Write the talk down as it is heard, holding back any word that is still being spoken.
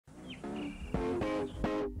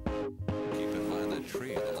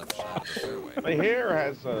My hair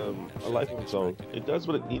has a life of its own. It does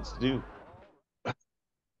what it needs to do.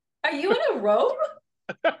 Are you in a robe?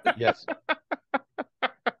 Yes,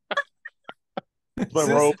 it's my Is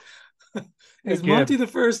robe. is Again. Monty the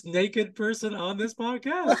first naked person on this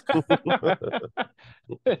podcast?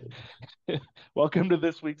 Welcome to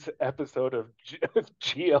this week's episode of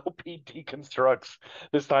GLP Deconstructs.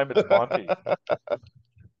 This time it's Monty.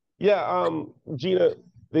 Yeah, Gina,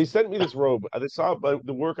 they sent me this robe. They saw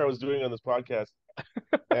the work I was doing on this podcast,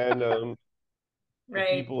 and the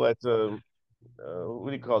Right. people at what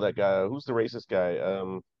do you call that guy? Who's the racist guy?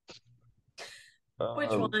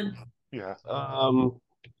 Which one? Yeah.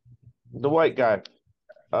 The white guy.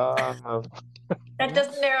 That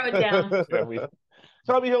doesn't narrow it down.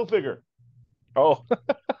 Tommy Hilfiger. Oh,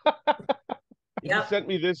 He Yep. sent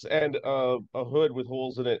me this and a hood with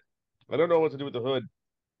holes in it. I don't know what to do with the hood,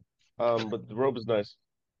 but the robe is nice.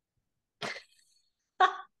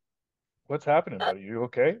 what's happening, buddy? You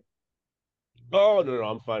okay? Oh no,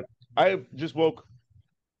 I'm fine. I just woke.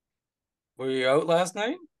 Were you out last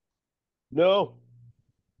night? No,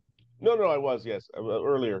 I was yes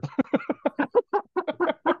earlier.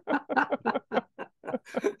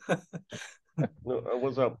 No, I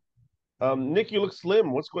was up. Nick, you look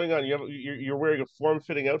slim. What's going on? You're wearing a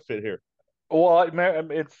form-fitting outfit here. Well,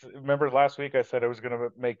 remember last week I said I was going to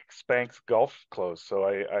make Spanx golf clothes, so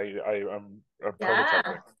I'm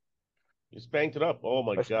prototyping. You spanked it up. Oh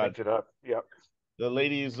my I God. spanked it up. Yep. The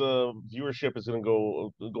ladies' viewership is going to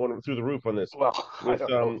go going through the roof on this. Well, I don't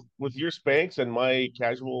know. With your Spanx and my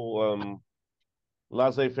casual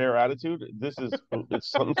laissez-faire attitude, it's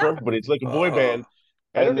something for everybody. It's like a boy band.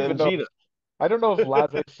 I And don't even then know. Gina. I don't know if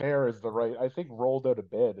laissez-faire is the right. I think rolled out of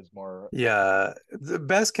bed is more. Yeah, the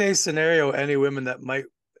best case scenario, any women that might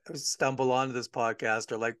stumble onto this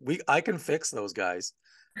podcast are like, I can fix those guys,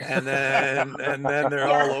 and then they're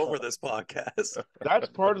all over this podcast. That's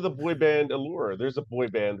part of the boy band allure. There's a boy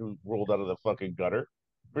band who rolled out of the fucking gutter,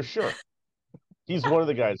 for sure. He's one of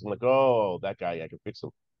the guys. I'm like, oh, that guy, I can fix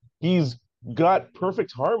him. He's got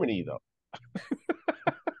perfect harmony, though.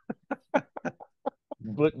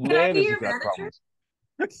 But Can I man, be has he your got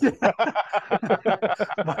manager? problems.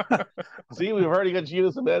 See, we've already got Gina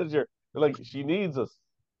as a manager. They're like, she needs us.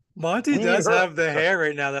 Monty We does need her. have the hair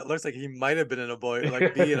right now that looks like he might have been in a boy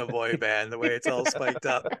band, the way it's all spiked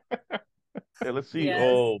up. Yeah, let's see. Yes.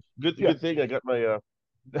 Oh, good thing I got my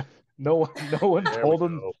No one There told we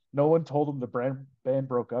him. go. No one told him the band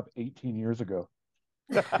broke up 18 years ago.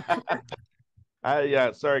 yeah,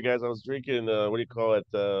 sorry guys, I was drinking what do you call it?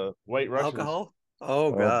 White Russians. Alcohol?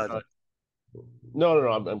 Oh God. No,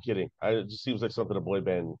 I'm kidding. It just seems like something a boy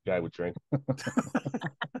band guy would drink.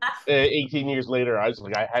 18 years later, I was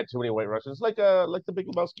like, I had too many White Russians, like the Big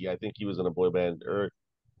Lebowski. I think he was in a boy band, or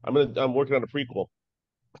I'm working on a prequel.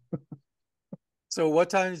 So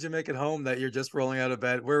what time did you make it home that you're just rolling out of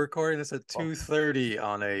bed? We're recording this at 2:30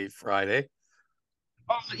 on a Friday.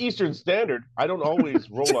 Eastern Standard. I don't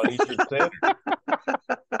always roll on Eastern Standard.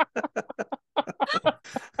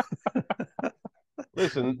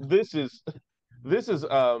 Listen, this is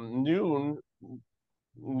noon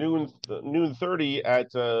 30 at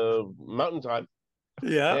Mountain Time.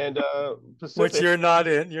 Yeah. And Pacific. Which you're not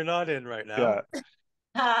in. You're not in right now. Yeah.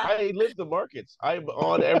 I live the markets. I'm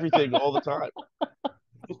on everything all the time.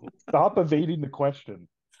 Stop evading the question.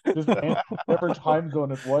 Just answer whatever time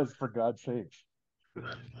zone it was, for God's sakes.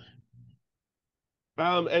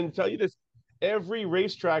 And tell you this, every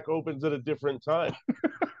racetrack opens at a different time.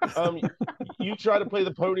 You try to play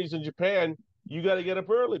the ponies in Japan, you got to get up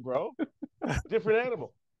early, bro. Different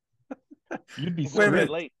animal. You'd be Wait a minute.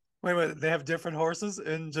 Late. Wait a minute. They have different horses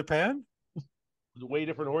in Japan? Way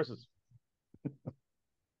different horses.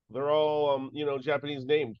 They're all, Japanese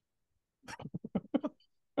named.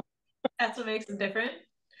 That's what makes them different.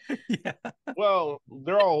 Yeah. Well,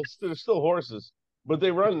 they're still horses, but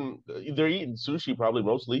they're eating sushi probably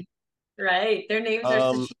mostly. Right. Their names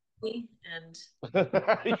are sashimi and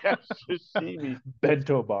Yeah, sashimi.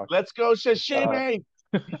 bento box. Let's go sashimi.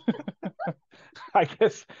 I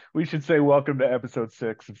guess we should say welcome to episode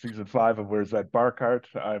 6 of season 5 of Where's That Bar Cart.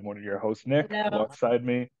 I'm one of your hosts, Nick. Hello. Alongside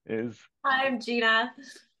me is I'm Gina.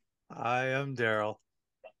 I am Daryl.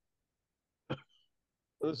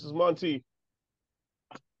 This is Monty.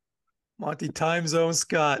 Monty Time Zone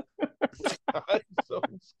Scott. So,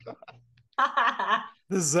 That's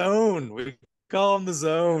The Zone. We call him the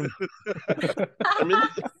Zone.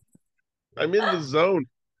 I'm in the zone.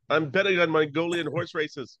 I'm betting on Mongolian horse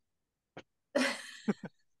races.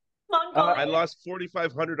 I lost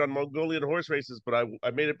 4,500 on Mongolian horse races, but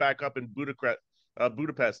I made it back up in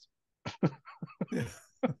Budapest.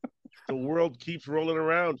 The world keeps rolling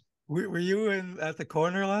around. Were you at the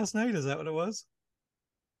corner last night? Is that what it was?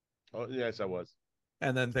 Oh yes, I was.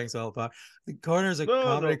 And then things fell apart. The corner's a No,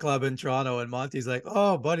 comedy no. club in Toronto, and Monty's like,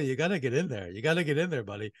 "Oh, buddy, you gotta get in there. You gotta get in there,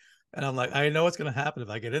 buddy." And I'm like, I know what's gonna happen if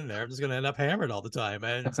I get in there. I'm just gonna end up hammered all the time.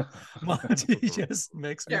 And Monty just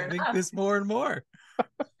makes me Sure think enough. this more and more.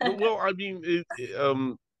 Well, I mean,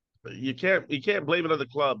 you can't blame it on the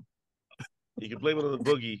club. You can blame it on the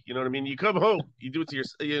boogie. You know what I mean? You come home, you do it to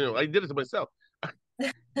yourself. You know, I did it to myself.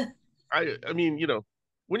 I mean,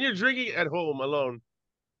 when you're drinking at home alone,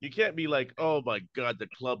 you can't be like, oh my God, the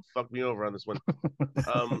club fucked me over on this one.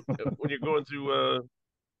 When you're going through,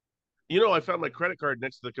 I found my credit card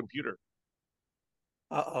next to the computer.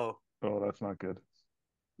 Uh-oh. Oh, that's not good.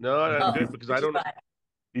 No, not good because I don't know.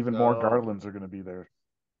 Even more garlands are going to be there.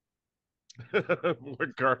 More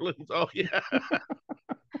garlands. Oh yeah.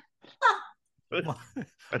 I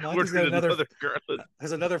Monty's got ordered another garland.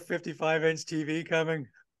 There's another 55-inch TV coming.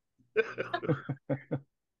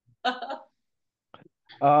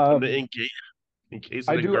 In case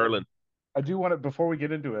of the garland. I do want to, before we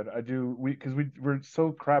get into it, because we're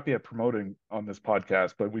so crappy at promoting on this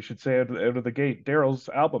podcast, but we should say out of the gate, Daryl's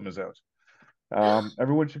album is out.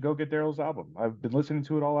 Everyone should go get Daryl's album. I've been listening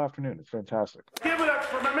to it all afternoon. It's fantastic. Give it up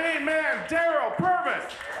for my main man, Daryl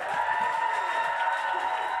Purvis.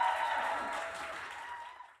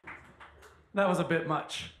 That was a bit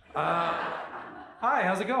much. Hi,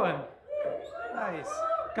 how's it going? Nice.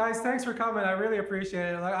 Guys, thanks for coming. I really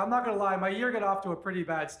appreciate it. I'm not going to lie, my year got off to a pretty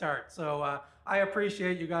bad start. So I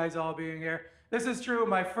appreciate you guys all being here. This is true.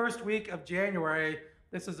 My first week of January,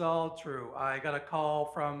 this is all true. I got a call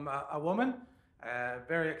from a woman.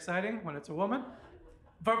 Very exciting when it's a woman.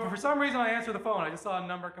 But for some reason, I answered the phone. I just saw a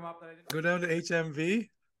number come up that I didn't. Go down to HMV.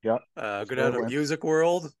 Yeah. Go down to Music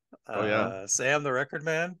World. Oh, yeah. Sam the Record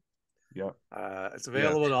Man. Yeah. It's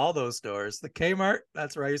available in all those stores. The Kmart,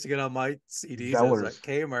 that's where I used to get all my CDs. Zellers. At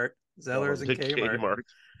Kmart. Zellers and Kmart.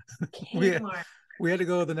 Kmart. We had to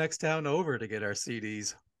go to the next town over to get our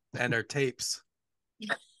CDs and our tapes.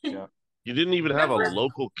 Yeah. You didn't even have a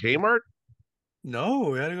local Kmart? No,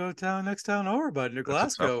 we had to go to next town over, bud, New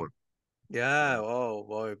That's a tough Glasgow. one. Yeah, oh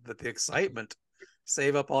boy, but the excitement.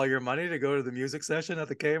 Save up all your money to go to the music session at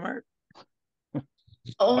the Kmart.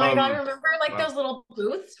 Oh my God, remember wow. those little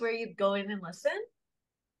booths where you'd go in and listen?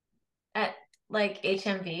 At like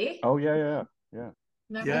HMV? Oh, yeah.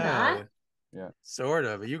 Remember that? Yeah. Sort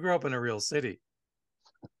of. You grew up in a real city.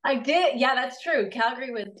 I did. Yeah, that's true.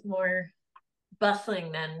 Calgary was more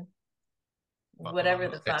bustling than whatever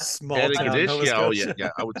the fuck. Small town Antigonish, Nova yeah, oh Scotia. yeah.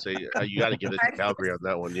 I would say you got to give it to Calgary on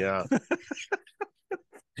that one, yeah.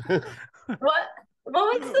 What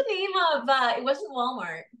was the name of it wasn't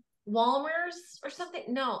Walmart. Walmers or something?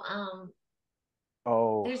 No,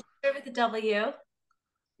 Oh, there's with the W.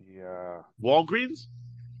 yeah. Walgreens?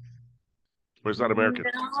 Or is that American?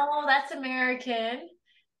 No, that's American.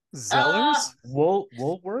 Zellers?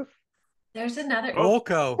 Woolworth? There's another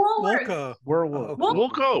Woolco. Woolworth. Woolco. Woolworth.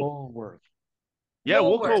 Wilco. Woolworth. Yeah,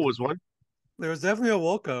 Woolworth. Wilco was one. There was definitely a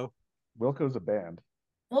Woolco. Wilco's a band.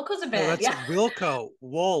 Woolco's a No, band. that's Yeah. Wilco.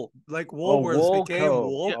 Wool. Like Woolworths became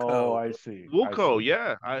Woolco. Oh, I see. Wilco,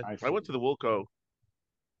 yeah. I I went to the Wilco.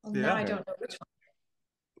 Well, Yeah. now I don't know which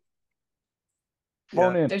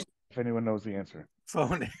Phone in There's- if anyone knows the answer.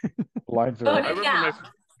 Phone. Lines are Phone I in. open. remember Yeah.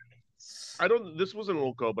 I don't. This wasn't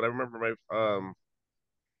Wilco, but I remember my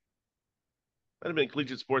might have been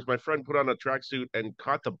collegiate sports. My friend put on a tracksuit and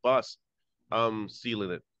caught the bus,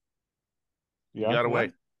 stealing it. He Yeah. got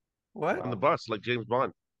away What? on the bus like James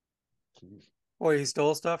Bond. Jeez. Boy, he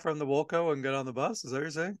stole stuff from the Woolco and got on the bus. Is that what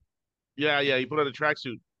you're saying? Yeah. He put on a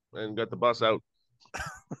tracksuit and got the bus out.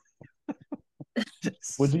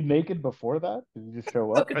 Was he naked before that? Did he just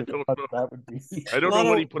show up? I don't thought know. That would be I don't Lot know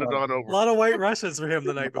what of- he put it on A over. lot of white Russians for him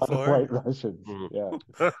the night a lot of before. White Russians. Yeah.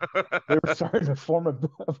 They were starting to form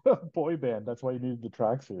a boy band. That's why you needed the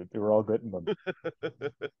tracksuit. They were all getting them.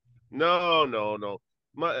 No.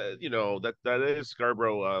 That is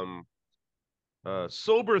Scarborough.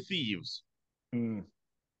 Sober Thieves. Mm.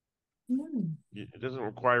 It doesn't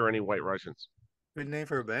require any white Russians. Good name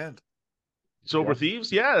for a band. Sober Yeah.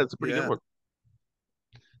 Thieves? Yeah, that's a pretty Yeah. good one.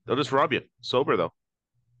 They'll just rob you. Sober though.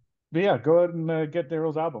 But yeah, go ahead and get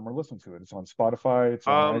Daryl's album or listen to it. It's on Spotify. It's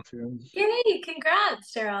on iTunes. Yay!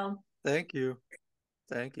 Congrats, Daryl. Thank you.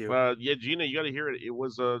 Thank you. Yeah, Gina, you got to hear it. It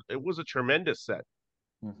was a tremendous set.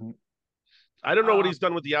 Mhm. I don't know what he's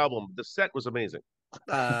done with the album. The set was amazing.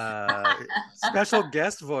 Special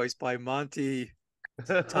guest voice by Monty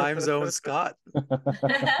Time Zone Scott.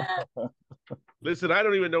 Listen, I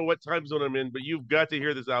don't even know what time zone I'm in, but you've got to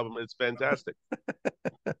hear this album. It's fantastic.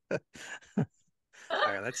 All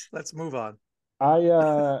right, let's move on.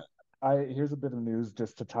 I Here's a bit of news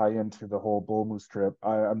just to tie into the whole Bull Moose trip.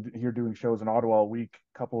 I'm here doing shows in Ottawa all week.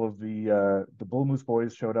 A couple of the Bull Moose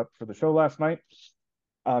boys showed up for the show last night.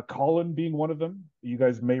 Colin being one of them. You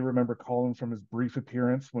guys may remember Colin from his brief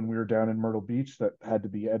appearance when we were down in Myrtle Beach that had to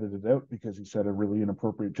be edited out because he said a really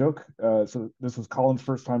inappropriate joke. So this was Colin's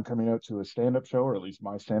first time coming out to a stand-up show, or at least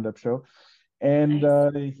my stand-up show. And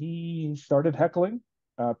he started heckling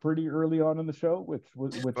pretty early on in the show, which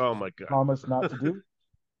Oh my God. promised not to do.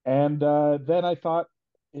 And then I thought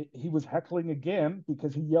he was heckling again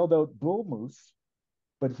because he yelled out bull moose,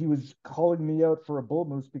 but he was calling me out for a bull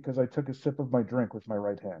moose because I took a sip of my drink with my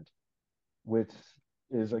right hand, which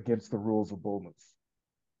is against the rules of bull moose.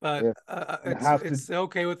 But it's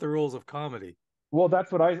okay with the rules of comedy. Well,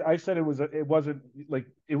 that's what I said. It wasn't like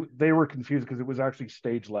they were confused because it was actually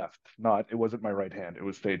stage left, it wasn't my right hand. It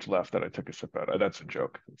was stage left that I took a sip out. That's a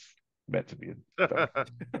joke. It's meant to be. Okay.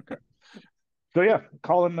 So yeah,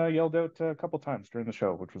 Colin yelled out a couple times during the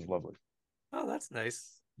show, which was lovely. Oh, that's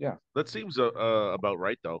nice. Yeah, that seems about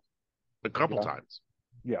right though. A couple times.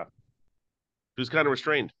 Yeah, he was kind of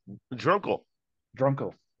restrained. Drunkle.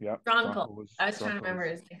 Yeah. Drunkle. I was trying to remember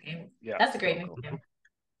his nickname. Yeah, that's a great nickname.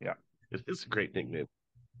 Yeah, it is a great nickname.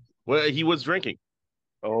 Well, he was drinking.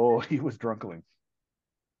 Oh, he was drunkling.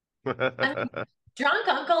 Drunk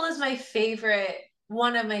Uncle is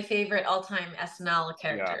one of my favorite all-time SNL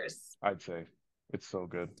characters. Yeah, I'd say it's so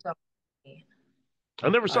good. I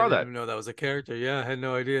never saw that. I didn't even know that was a character. Yeah, I had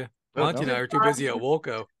no idea. Monty and I were too busy at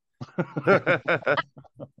Woco.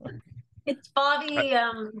 It's Bobby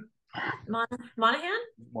Monahan?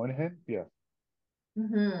 Monahan? Yeah.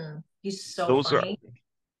 Mm-hmm. He's so funny.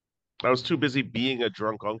 I was too busy being a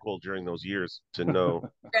drunk uncle during those years to know.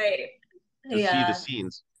 Right. To see the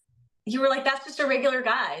scenes. You were like, that's just a regular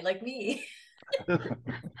guy like me.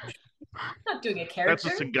 Not doing a character.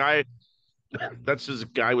 That's just a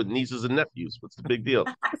guy with nieces and nephews. What's the big deal?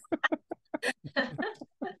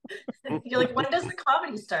 You're like, when does the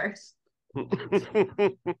comedy start?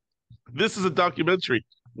 This is a documentary.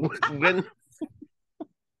 When?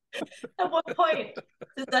 At what point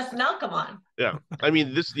does SNL come on? Yeah, I mean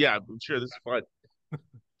I'm sure this is fun.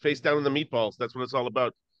 Face down in the meatballs. That's what it's all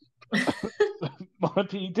about.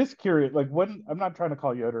 Monty, just curious, like when I'm not trying to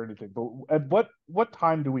call you out or anything, but at what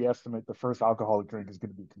time do we estimate the first alcoholic drink is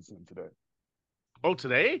going to be consumed today? Oh,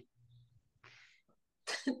 today?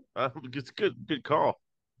 It's good call.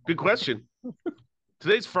 Good question.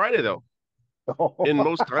 Today's Friday though. In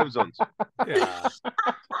most time zones. Yeah.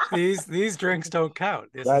 These drinks don't count.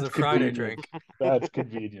 This is a Friday drink. That's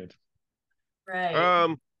convenient.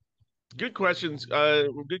 Right. Good questions.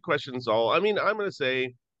 Good questions all. I mean, I'm gonna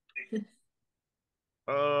say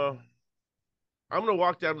I'm gonna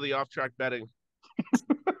walk down to the off-track betting.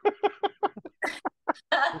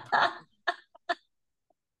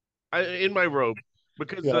 In my robe.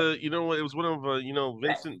 Because it was one of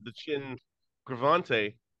Vincent the Chin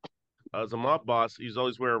Gravante as a mob boss. He's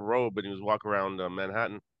always wear a robe and he was walk around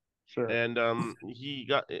Manhattan. Sure. And he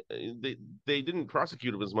got they didn't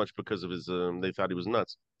prosecute him as much because of his they thought he was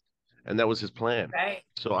nuts, and that was his plan. Right.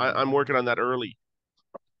 So I'm working on that early.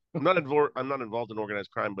 I'm not involved in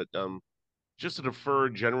organized crime, but just a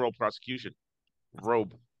deferred general prosecution.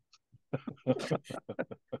 Robe.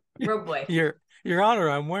 Robe boy. Your Honor,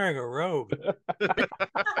 I'm wearing a robe.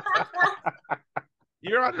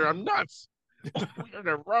 Your Honor, I'm nuts. I'm wearing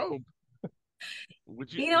a robe.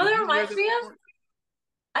 That reminds me of?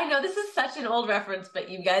 I know this is such an old reference, but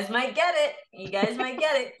you guys might get it.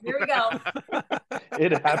 Here we go.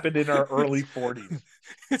 It happened in our early 40s.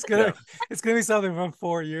 It's gonna be something from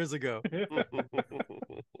 4 years ago. Like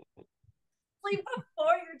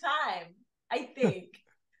before your time, I think.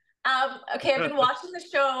 Okay, I've been watching the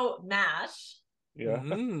show MASH. Yeah.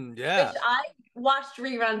 Yeah. Which I watched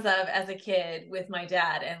reruns of as a kid with my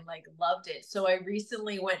dad and loved it. So I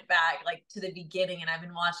recently went back to the beginning and I've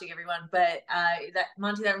been watching everyone. But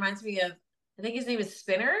Monty, that reminds me of, I think his name is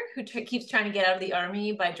Spinner, who keeps trying to get out of the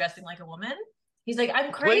army by dressing like a woman. He's like,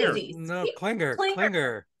 I'm crazy. Klinger.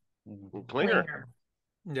 Klinger.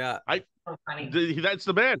 Yeah. So funny. That's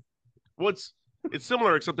the man. It's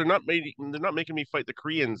similar, except they're not making me fight the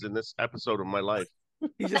Koreans in this episode of my life.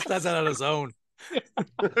 He just does that on his own.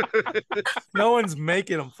 No one's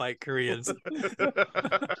making him fight Koreans.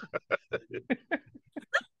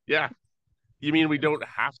 Yeah. You mean we don't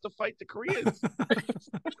have to fight the Koreans?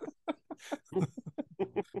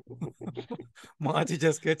 Monty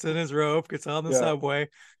just gets in his robe, gets on the subway,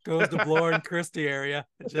 goes to Bloor and Christie area,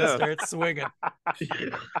 and just starts swinging.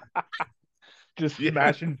 Just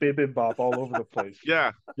smashing bibimbap all over the place.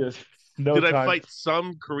 Yeah. Just Did I fight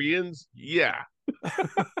some Koreans? Yeah.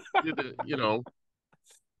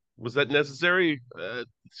 Was that necessary?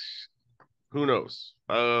 Who knows?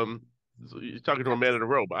 So you're talking to a man in a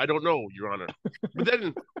robe. I don't know, Your Honor. But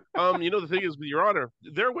then, the thing is, with Your Honor,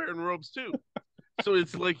 they're wearing robes too. So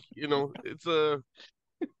it's like, it's a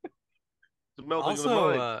melting of the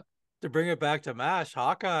Also, mind. to bring it back to MASH,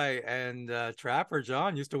 Hawkeye and Trapper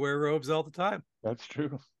John used to wear robes all the time. That's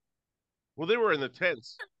true. Well, they were in the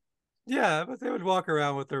tents. Yeah, but they would walk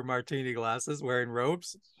around with their martini glasses wearing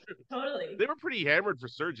robes. Totally. They were pretty hammered for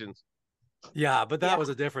surgeons. Yeah, but that was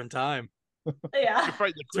a different time. Yeah. You're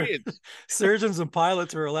fighting the Koreans. Surgeons and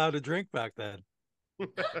pilots were allowed to drink back then.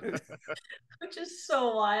 Which is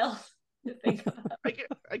so wild to think about.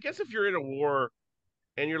 I guess if you're in a war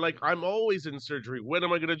and you're like, I'm always in surgery, when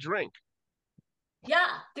am I going to drink? Yeah,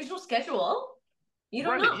 there's no schedule. You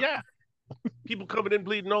don't know. Yeah. People coming in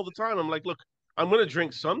bleeding all the time. I'm like, look, I'm going to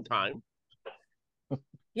drink sometime.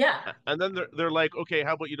 Yeah. And then they're like, okay,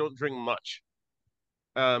 how about you don't drink much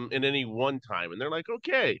in any one time? And they're like,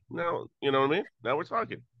 okay, now, you know what I mean? Now we're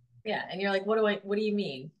talking. Yeah. And you're like, what do you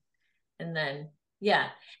mean? And then, yeah.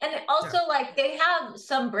 And also, like, they have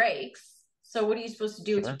some breaks. So what are you supposed to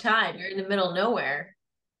do with your time? You're in the middle of nowhere.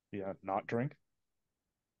 Yeah, not drink.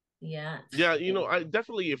 Yeah. Yeah, I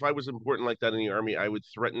definitely, if I was important like that in the army, I would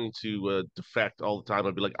threaten to defect all the time.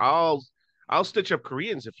 I'd be like, I'll stitch up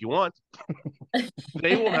Koreans if you want.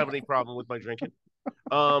 They won't have any problem with my drinking.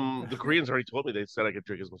 The Koreans already told me, they said I could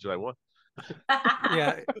drink as much as I want.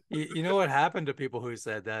 Yeah, you know what happened to people who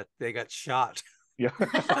said that? They got shot. Yeah.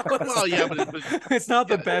 Well, yeah, but it's not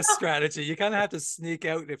the best strategy. You kind of have to sneak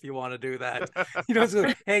out if you want to do that. It's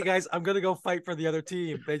like, hey guys, I'm gonna go fight for the other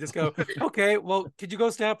team. They just go, okay, well, could you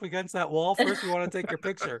go stand up against that wall first? We want to take your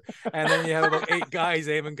picture, and then you have about 8 guys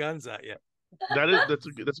aiming guns at you. that's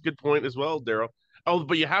a good point as well, Daryl. Oh,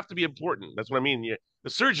 but you have to be important. That's what I mean. The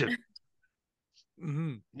surgeon.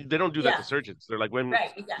 Mm-hmm. They don't do that to surgeons. They're like,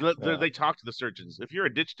 they talk to the surgeons. If you're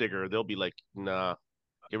a ditch digger, they'll be like, nah,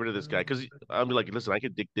 get rid of this guy. Because I'll be like, listen, I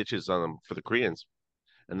could dig ditches on them for the Koreans.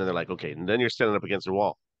 And then they're like, okay. And then you're standing up against a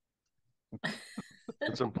wall.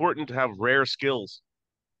 It's important to have rare skills.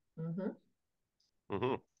 I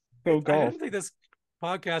don't think this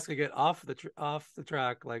podcast could get off the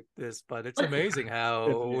track like this, but it's amazing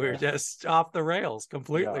how we're just off the rails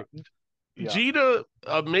completely. Yeah. Gina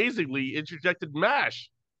amazingly interjected MASH.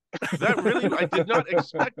 That really, I did not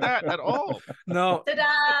expect that at all. No.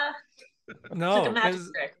 Ta-da! No, because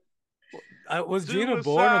was Gina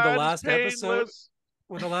born when the last episode?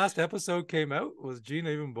 When the last episode came out, was Gina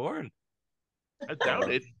even born? I doubt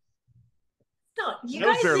it. No, you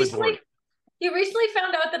guys recently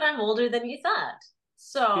found out that I'm older than you thought.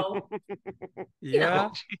 So yeah,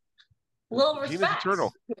 little respect. Gina's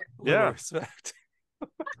eternal. Little respect.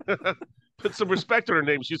 Put some respect on her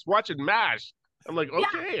name. She's watching MASH. I'm like,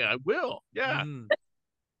 okay, I will. Yeah.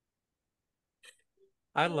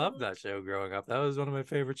 I loved that show growing up. That was one of my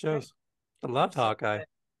favorite shows. I loved Hawkeye.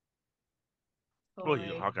 Oh,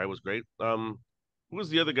 yeah, Hawkeye was great. Who was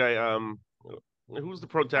the other guy? Who was the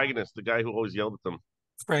protagonist? The guy who always yelled at them?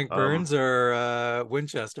 Frank Burns or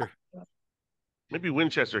Winchester? Maybe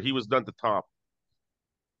Winchester. He was not the top.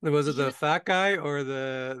 Was it the fat guy or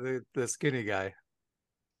the skinny guy?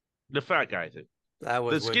 The fat guy, I think. That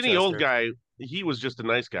was the skinny old guy. He was just a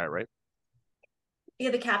nice guy, right?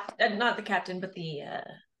 Yeah, the captain, not the captain, but the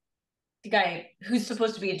guy who's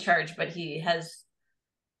supposed to be in charge, but he has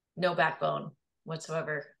no backbone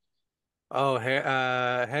whatsoever. Oh,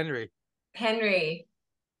 Henry. Henry.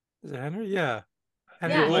 Is it Henry? Yeah.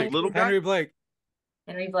 Henry Blake. Little guy? Henry Blake.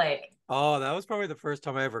 Henry Blake. Oh, that was probably the first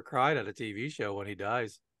time I ever cried at a TV show when he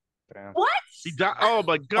dies. Damn. What? He died. Oh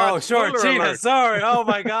my God! Oh, sure, Gina. Alert. Sorry. Oh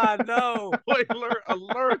my God, no. Spoiler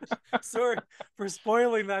alert! Sorry for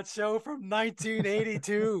spoiling that show from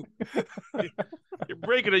 1982. You're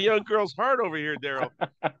breaking a young girl's heart over here, Daryl.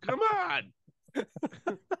 Come on. You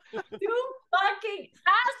fucking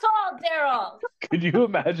asshole, Daryl. Could you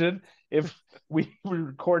imagine if we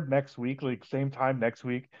record next week, like same time next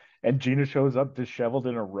week, and Gina shows up disheveled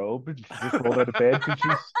in a robe and she just rolled out of bed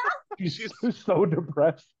because she's so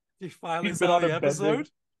depressed. She finally saw the episode.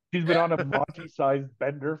 She's been on a Monty-sized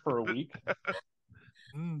bender for a week.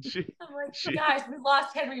 I'm like, guys, we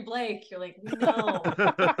lost Henry Blake. You're like, we know.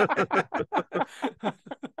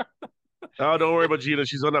 Oh, don't worry about Gina.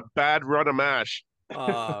 She's on a bad run of MASH.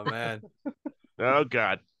 Oh man. Oh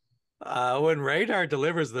God. When Radar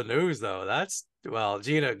delivers the news, though,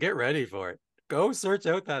 Gina, get ready for it. Go search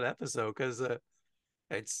out that episode because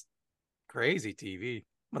it's crazy TV.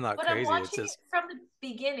 Well, not crazy. I'm watching it's just it from the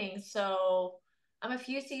beginning, so I'm a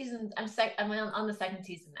few seasons. I'm on the second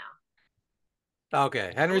season now.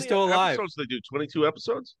 Okay, Henry's still alive. Episodes they do 22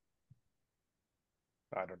 episodes.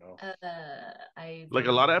 I don't know. Like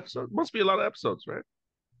a lot of episodes? Must be a lot of episodes, right?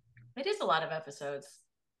 It is a lot of episodes.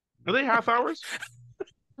 Are they half hours?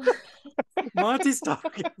 Monty's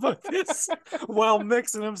talking about this while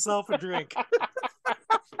mixing himself a drink.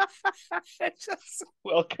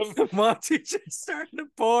 Welcome. Monty just starting to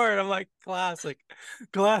pour, and I'm like, classic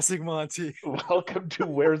Monty. Welcome to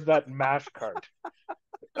Where's That Mash Cart?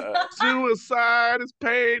 Suicide is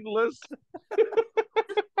painless.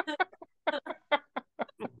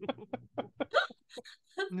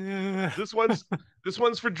 This one's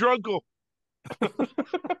for Drunkle.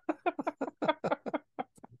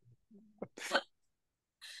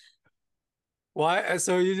 Why?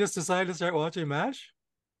 So you just decided to start watching MASH?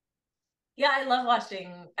 Yeah, I love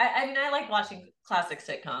watching. I mean, I like watching classic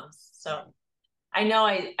sitcoms. So I know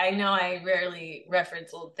I rarely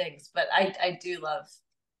reference old things, but I do love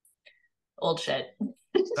old shit.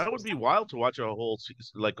 That would be wild to watch a whole to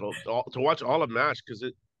watch all of MASH because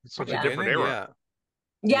it's such a different era.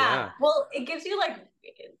 Yeah. Well, it gives you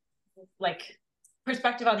like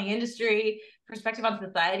perspective on the industry, perspective on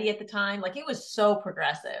society at the time. Like, it was so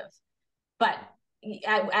progressive, but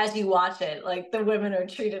as you watch it, like, the women are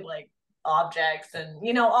treated like objects and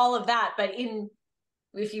all of that. But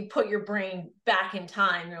if you put your brain back in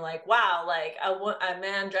time, you're like, wow, like a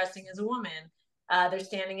man dressing as a woman. They're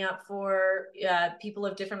standing up for people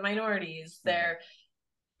of different minorities.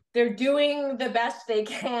 They're doing the best they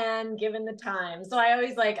can given the time. So I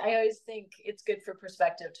always think it's good for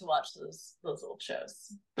perspective to watch those old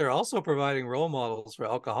shows. They're also providing role models for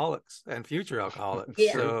alcoholics and future alcoholics.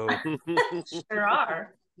 Yeah. So sure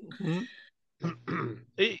are. They're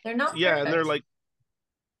not perfect. And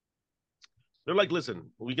they're like,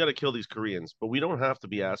 listen, we got to kill these Koreans, but we don't have to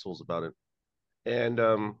be assholes about it. And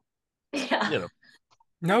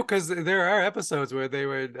no, because there are episodes where they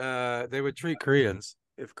would treat Koreans.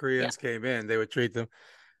 If Koreans came in, they would treat them.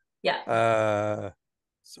 Yeah.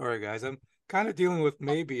 Sorry guys, I'm kind of dealing with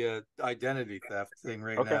maybe a identity theft thing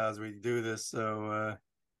right now as we do this. So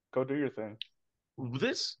go do your thing.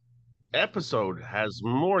 This episode has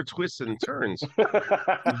more twists and turns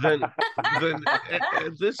than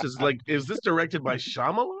this is like. Is this directed by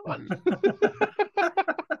Shyamalan?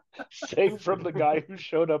 Saying from the guy who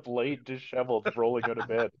showed up late, disheveled, rolling out of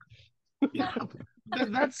bed. Yeah,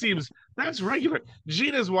 that's regular.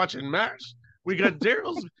 Gina's watching MASH. We got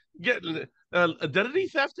Daryl's getting identity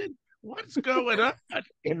thefted. What's going on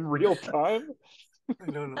in real time? I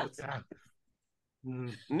don't know what's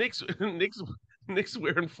happening. Nick's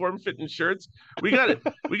wearing form-fitting shirts. We got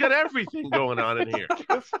everything going on in here.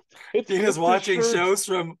 Gina's watching shows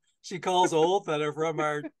from she calls old that are from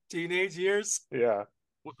our teenage years. Yeah,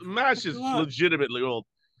 MASH is legitimately old.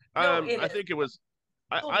 I think it was.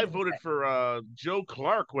 I voted for Joe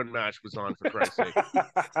Clark when MASH was on, for Christ's sake.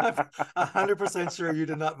 I'm 100% sure you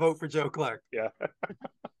did not vote for Joe Clark. Yeah.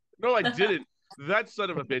 No, I didn't. That son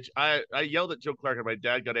of a bitch. I yelled at Joe Clark and my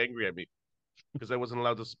dad got angry at me because I wasn't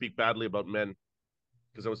allowed to speak badly about men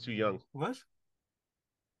because I was too young. What?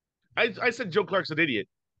 I said Joe Clark's an idiot.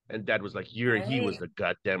 And Dad was like, he was the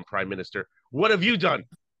goddamn prime minister. What have you done?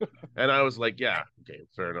 And I was like, yeah, okay,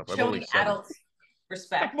 fair enough. I'm only 7. Adult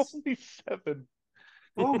respect. I'm only 7.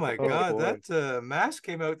 Oh my God, that MASH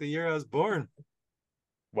came out the year I was born.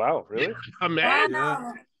 Wow, really? A man?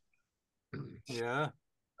 Yeah.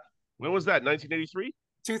 When was that? 1983?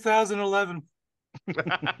 2011.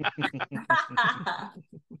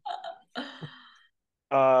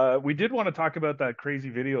 We did want to talk about that crazy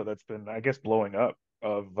video that's been, I guess, blowing up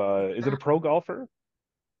of is it a pro golfer?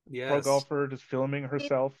 Yes. Pro golfer just filming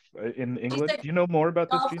herself in England. Do you know more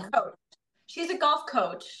about this, Gina? She's a golf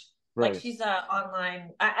coach. Right. Like, she's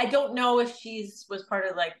online. I don't know if was part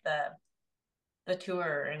of like the tour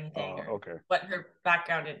or anything, or what her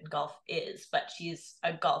background in golf is, but she's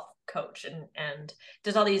a golf coach and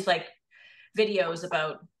does all these like videos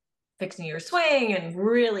about fixing your swing and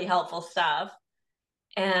really helpful stuff.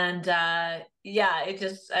 And it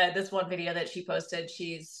just this one video that she posted,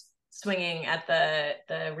 she's swinging at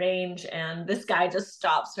the range and this guy just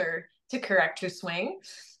stops her to correct her swing,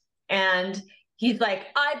 and he's like,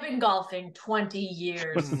 I've been golfing 20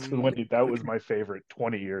 years. That was my favorite.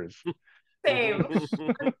 20 years. Same.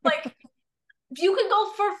 Like, you can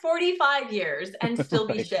golf for 45 years and still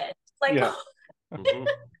be shit. Like, yeah. What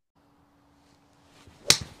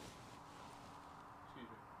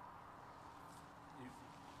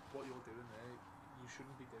you're doing there, you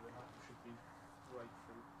shouldn't be doing that. You should be right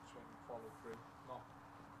through, swing, follow through. Not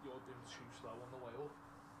you're doing too slow on the way up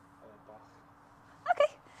and then back. Okay,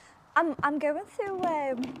 I'm going through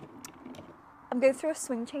a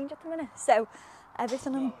swing change at the minute, so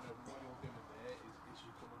everything No, what you're doing there is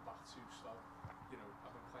you're coming back too slow. You know,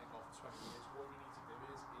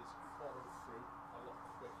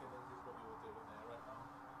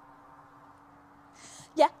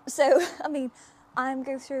 So, I mean, I'm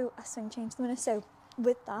going through a swing change at the minute, so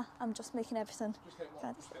with that, I'm just making everything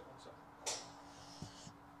ready. Just hit one sec.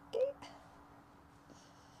 Okay.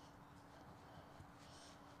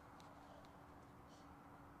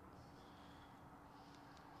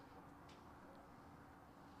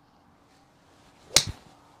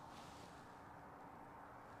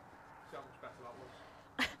 See how much better that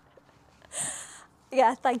was.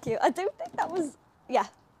 Yeah, thank you. I don't think that was, yeah.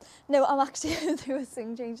 No, I'm actually going to do a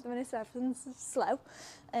swing change at the minute, so everything's slow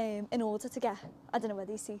in order to get, I don't know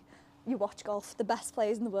whether you watch golf, the best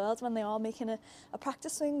players in the world when they are making a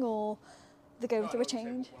practice swing or they're going through a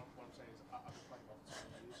change. What I'm saying is, I've been playing golf for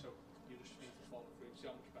 20 years, so you just need to follow through. See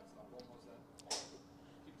how much better that one was then.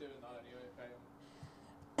 Keep doing that anyway,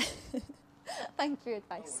 okay? Thanks for your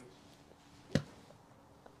No advice. worries.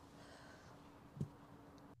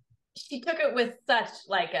 She took it with such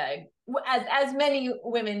like as many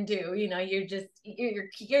women do, you know, you're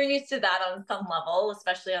used to that on some level,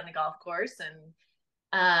 especially on the golf course.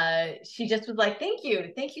 And she just was like, thank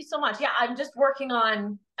you so much. Yeah, I'm just working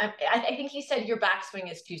on, I think he said your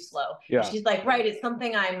backswing is too slow. Yeah. She's like, right, it's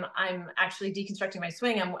something I'm actually deconstructing my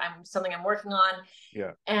swing. I'm something I'm working on.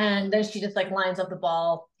 Yeah. And then she just like lines up the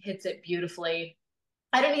ball, hits it beautifully.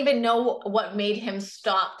 I don't even know what made him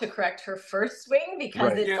stop to correct her first swing because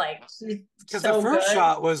Right. it's Yeah. like she's Because so the first good.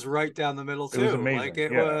 shot was right down the middle It too. was amazing, Like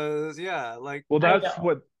it yeah. was, yeah. Like Well, I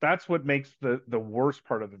that's what makes the worst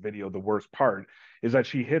part of the video the worst part is that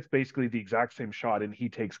she hits basically the exact same shot and he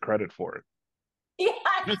takes credit for it.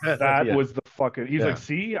 Yes. That Yeah. was the fucking. He's Yeah. like,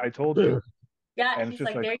 see, I told you. Yeah, And it's he's just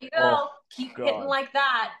like, like, there you oh, go. Keep God. hitting like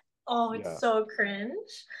that. Oh, it's Yeah. so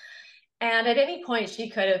cringe. And at any point,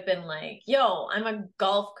 she could have been like, yo, I'm a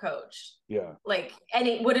golf coach. Yeah. Like, and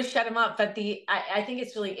it would have shut him up. But I think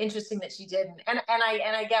it's really interesting that she didn't. And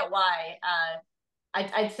I get why.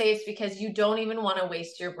 I'd say it's because you don't even want to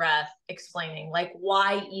waste your breath explaining. Like,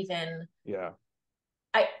 why even? Yeah.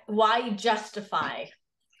 Why justify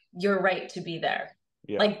your right to be there?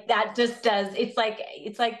 Yeah. Like that just does. It's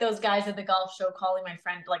like those guys at the golf show calling my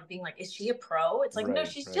friend, like being like, is she a pro? It's like, no, Right,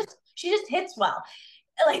 she right. just hits well.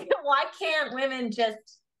 Like, why can't women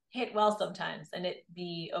just hit well sometimes and it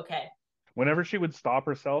be okay? Whenever she would stop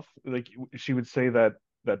herself, like she would say that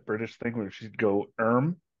British thing where she'd go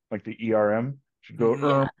like the ERM. She'd go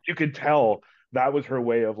Yeah. You could tell that was her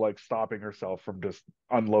way of like stopping herself from just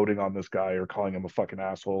unloading on this guy or calling him a fucking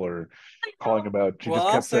asshole or calling him out. She well, just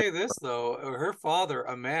I'll kept say saying, this though, her father,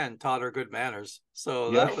 a man, taught her good manners.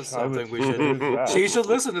 So yes, that was I would something we say should. that. She should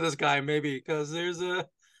listen to this guy maybe because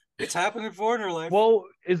it's happening for in her life. Well,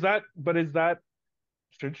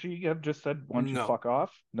 should she have just said, why don't you No. fuck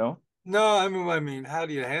off? No? No, I mean, how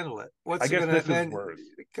do you handle it? What's I guess gonna this is then? worse.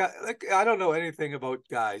 Like, I don't know anything about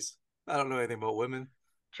guys. I don't know anything about women.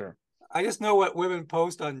 Sure. I just know what women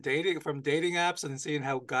post on dating apps and seeing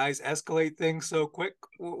how guys escalate things so quick.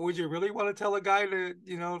 Would you really want to tell a guy to,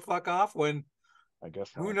 fuck off when I guess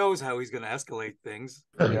who not. knows how he's going to escalate things?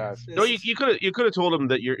 Yeah. No, you could have told him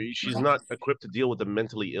that she's not equipped to deal with the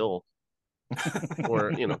mentally ill,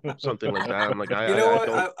 or something like that. I'm like, You know what?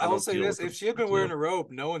 I I will don't say deal this: with if she had been wearing a robe,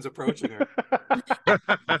 no one's approaching her.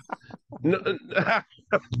 No,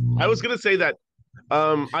 I was gonna say that.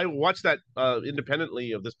 I watched that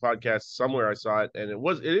independently of this podcast somewhere. I saw it, and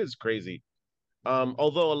it is crazy.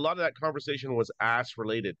 Although a lot of that conversation was ass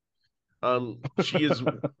related. She is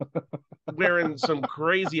wearing some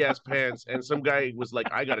crazy ass pants, and some guy was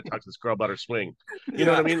like, "I got to talk to this girl about her swing." You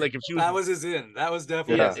know what I mean? Like if she was, that was his in. That was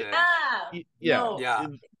definitely Yeah. his in. yeah, No, Yeah.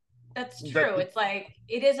 that's true. That- It's like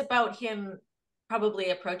it is about him probably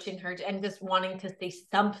approaching her and just wanting to say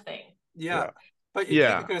something. Yeah. But you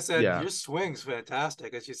could have said, your swing's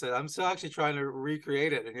fantastic. And she said, I'm still actually trying to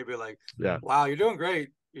recreate it. And he'd be like, Yeah. wow, you're doing great.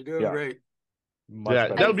 You're doing great. Much Yeah,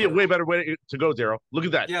 better. that would be a way better way to go, Daryl. Look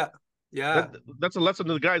at that. Yeah. Yeah. That's a lesson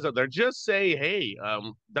to the guys out there. Just say, hey,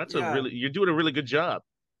 you're doing a really good job.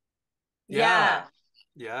 Yeah.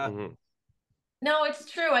 Yeah. Mhm. No, it's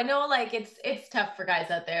true. I know, like it's tough for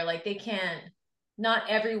guys out there. Like not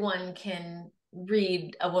everyone can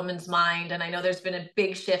read a woman's mind, and I know there's been a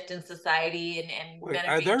big shift in society, and Wait, men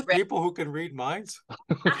are there being people who can read minds?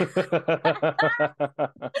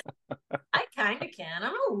 I kind of can.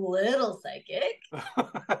 I'm a little psychic.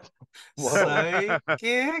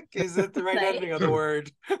 Psychic? Is it the right ending of the word?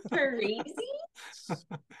 Crazy.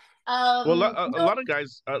 Well, a lot of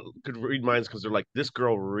guys could read minds because they're like, this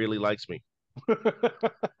girl really likes me,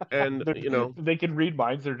 and they can read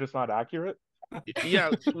minds. They're just not accurate.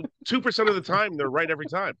 Yeah, 2% of the time they're right every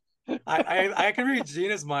time. I can read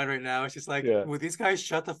Gina's mind right now. She's like, would these guys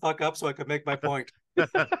shut the fuck up so I can make my point?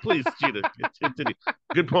 Please, Gina, continue.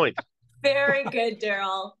 Good point. Very good,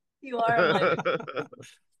 Daryl. You are Monty.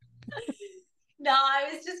 No, I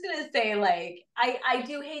was just gonna say, like, I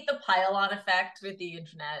do hate the pile-on effect with the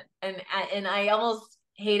internet, and I almost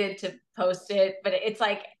hated to post it, but it's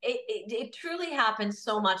like it truly happens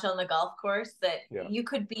so much on the golf course that you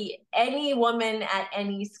could be any woman at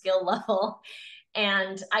any skill level,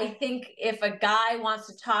 and I think if a guy wants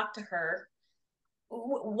to talk to her,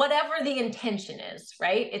 whatever the intention is,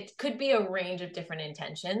 right? It could be a range of different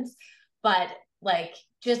intentions, but like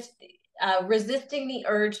just resisting the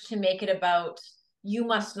urge to make it about you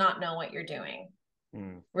must not know what you're doing.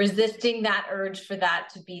 Resisting that urge for that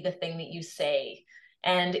to be the thing that you say.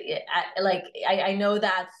 And I know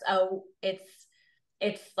that's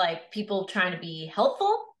it's like people trying to be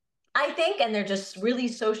helpful, I think, and they're just really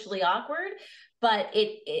socially awkward. But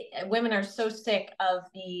women are so sick of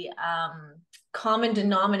the common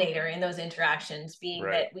denominator in those interactions being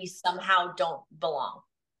that we somehow don't belong.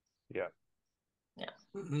 Yeah.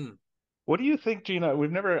 Mm-hmm. What do you think, Gina?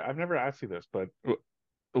 I've never asked you this, but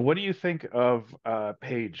what do you think of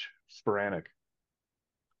Paige Spiranic?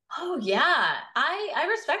 Oh yeah, I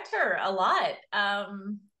respect her a lot.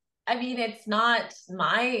 I mean, it's not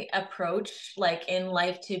my approach, like in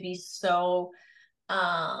life, to be so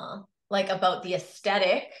like about the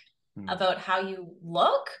aesthetic, about how you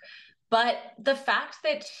look, but the fact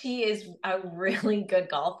that she is a really good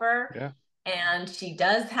golfer, and she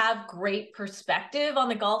does have great perspective on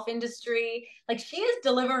the golf industry. Like, she is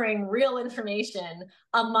delivering real information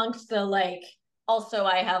amongst the, like, also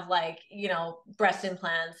I have, like, you know, breast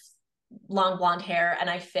implants, long blonde hair, and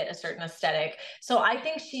I fit a certain aesthetic. So I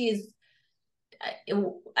think she's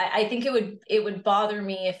I think it would bother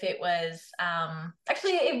me if it was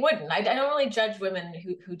actually it wouldn't. I don't really judge women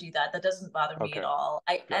who do that. That doesn't bother me at all.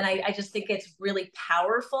 I just think it's really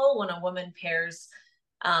powerful when a woman pairs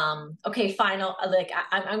okay, fine,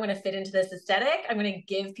 I'm going to fit into this aesthetic. I'm going to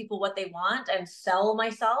give people what they want and sell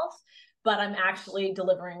myself, but I'm actually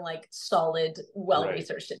delivering like solid,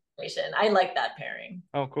 well-researched information. I like that pairing.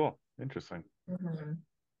 Oh, cool. Interesting. Mm-hmm.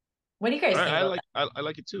 What do you guys think about that? I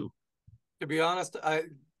like it too. To be honest,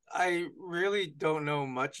 I really don't know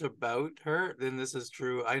much about her. Then this is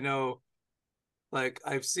true. I know, like,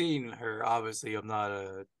 I've seen her. Obviously, I'm not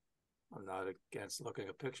against looking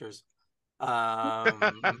at pictures.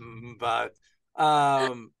 But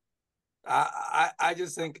I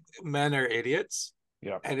just think men are idiots.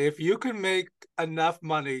 Yeah. And if you can make enough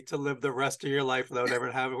money to live the rest of your life without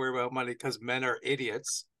ever having to worry about money because men are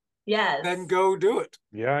idiots, then go do it.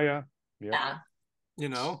 Yeah. You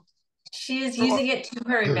know? She is using it to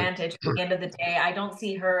her advantage. At the end of the day, I don't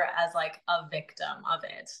see her as like a victim of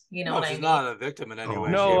it. You know what I mean? She's not a victim in any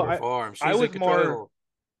way, no, shape, or form. She's in control.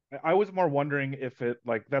 I was more wondering if it,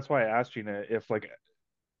 like, that's why I asked Gina if, like,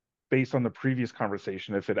 based on the previous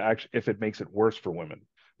conversation, if it makes it worse for women.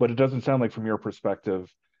 But it doesn't sound like, from your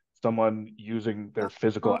perspective, someone using their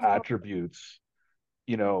physical attributes,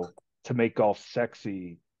 you know, to make golf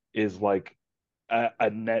sexy is like a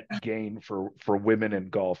net gain for women in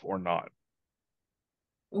golf or not.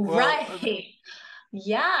 Right.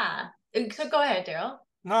 Yeah. So go ahead, Daryl.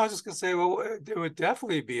 No, I was just gonna say, well, it would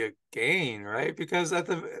definitely be a gain, right? Because at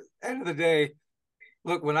the end of the day,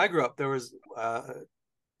 look, when I grew up, there were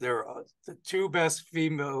the two best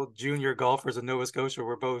female junior golfers in Nova Scotia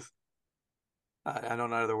were both, I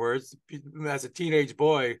don't know the words, as a teenage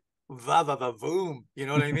boy, va-va-va-voom, you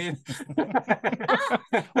know what I mean?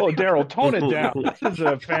 Oh, Daryl, tone it down. This is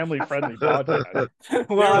a family-friendly podcast.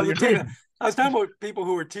 Well, I was talking about people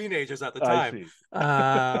who were teenagers at the time.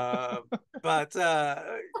 But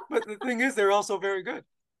the thing is, they're also very good.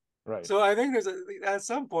 Right. So I think at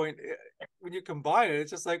some point when you combine it,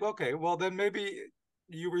 it's just like, okay, well then maybe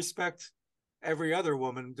you respect every other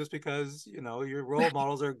woman just because, you know, your role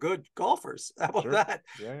models are good golfers. How about that?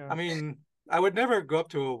 Yeah. I mean, I would never go up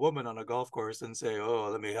to a woman on a golf course and say, "Oh,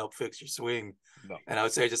 let me help fix your swing." No. And I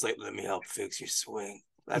would say just like, "Let me help fix your swing."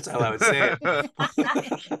 That's how I would say it.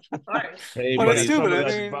 Hey, but buddy, it's stupid. I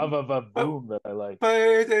mean, boom that I like. But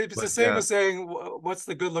it's the same as saying, "What's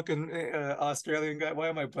the good-looking Australian guy?" Why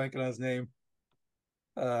am I blanking on his name?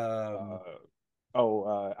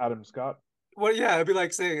 Adam Scott. Well, yeah, it'd be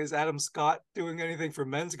like saying, "Is Adam Scott doing anything for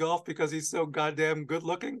men's golf because he's so goddamn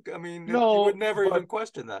good-looking?" I mean, no, you would never even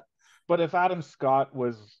question that. But if Adam Scott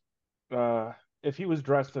was, if he was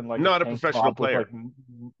dressed in like not a professional player, with, like,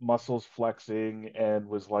 muscles flexing and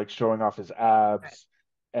was like showing off his abs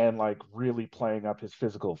and like really playing up his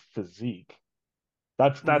physical physique,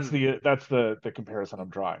 that's the comparison I'm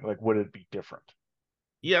drawing. Like, would it be different?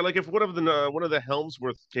 Yeah, like if one of the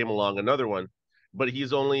Helmsworth came along, another one, but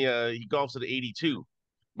he's only he golfs at 82.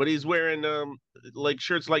 but he's wearing like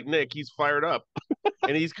shirts like Nick. He's fired up,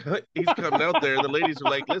 and he's coming out there, and the ladies are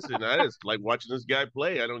like, "Listen, I just like watching this guy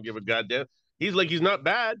play. I don't give a goddamn." He's like, he's not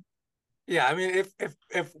bad. Yeah, I mean,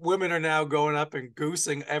 if women are now going up and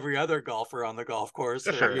goosing every other golfer on the golf course,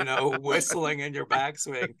 or whistling in your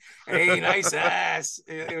backswing, hey, nice ass,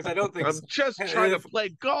 which I don't think. I'm just trying to play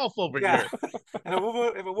golf over here. And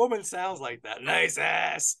if a woman sounds like that, nice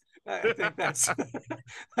ass, I think that's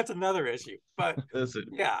another issue. But listen,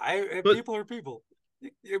 people are people.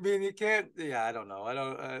 I mean, you can't. Yeah, I don't know.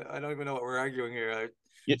 I don't even know what we're arguing here.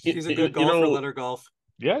 She's a good golfer. Let her golf.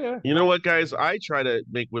 Yeah. You know what, guys? I try to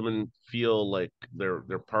make women feel like they're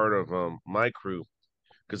part of my crew,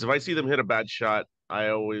 because if I see them hit a bad shot,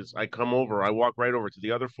 I walk right over to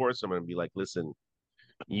the other foursome and be like, "Listen,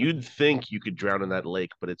 you'd think you could drown in that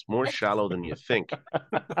lake, but it's more shallow than you think."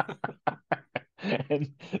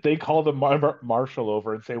 And they call the marshal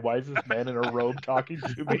over and say, "Why is this man in a robe talking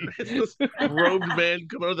to me?" It's this robed man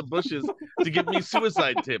come out of the bushes to give me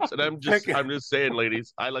suicide tips, and I'm just saying,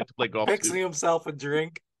 ladies, I like to play golf. Fixing himself a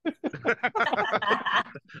drink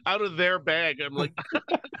out of their bag. I'm like,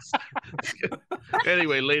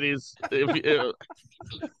 anyway, ladies, if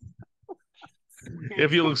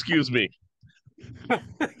you'll excuse me.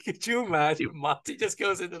 Could you imagine? Monty just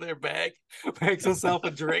goes into their bag, makes himself a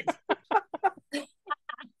drink.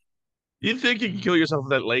 You think you can kill yourself in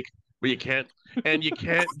that lake, but you can't, and you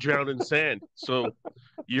can't drown in sand. So,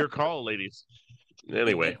 your call, ladies.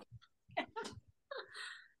 Anyway,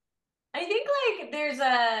 I think like there's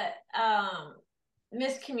a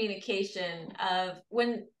miscommunication of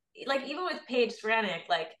when, like, even with Paige Spiranic,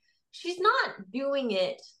 like, she's not doing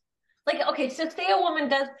it. Like, okay, so say a woman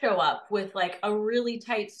does show up with like a really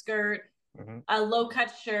tight skirt, a low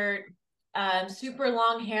cut shirt, super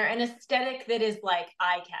long hair, an aesthetic that is like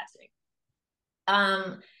eye catching.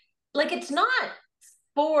 Like, it's not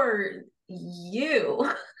for you.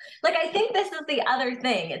 Like, I think this is the other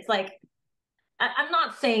thing. It's like, I'm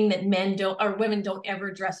not saying that men don't or women don't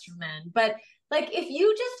ever dress for men, but like, if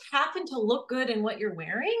you just happen to look good in what you're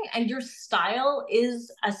wearing and your style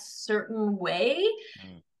is a certain way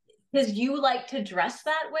because you like to dress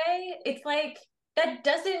that way, it's like, that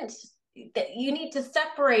doesn't, that you need to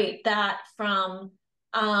separate that from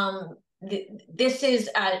this is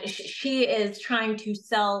she is trying to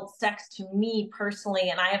sell sex to me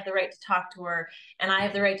personally, and I have the right to talk to her, and I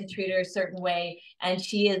have the right to treat her a certain way, and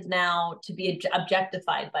she is now to be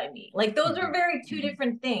objectified by me. Like, those are very two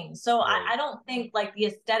different things. So I don't think like the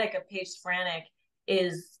aesthetic of Paige Spiranic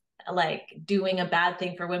is like doing a bad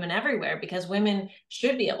thing for women everywhere, because women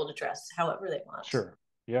should be able to dress however they want. Sure.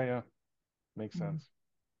 Yeah. Makes sense.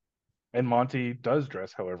 And Monty does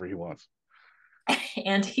dress however he wants.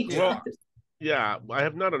 And he does. Well, yeah, I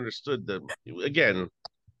have not understood again,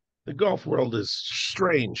 the golf world is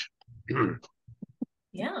strange.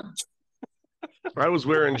 Yeah. I was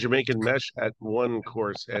wearing Jamaican mesh at one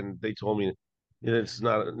course, and they told me it's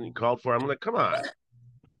not called for. I'm like, come on.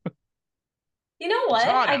 You know what?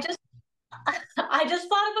 I just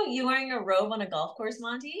thought about you wearing a robe on a golf course,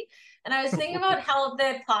 Monty, and I was thinking about how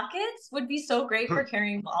the pockets would be so great for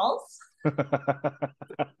carrying balls.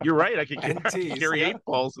 You're right. I can carry 8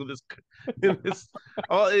 balls in this.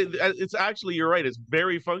 Oh, it's actually, you're right. It's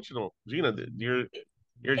very functional, Gina. You're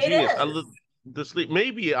a genius. The sleeve.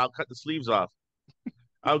 Maybe I'll cut the sleeves off.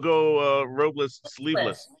 I'll go robeless,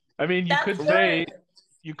 sleeveless. I mean, you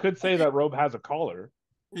could say that robe has a collar.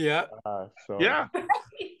 Yeah. So yeah.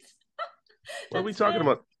 What are we talking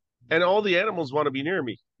about? And all the animals want to be near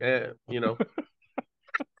me.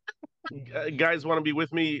 Guys want to be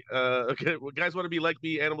with me. Guys want to be like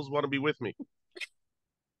me. Animals want to be with me.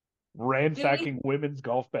 Ransacking women's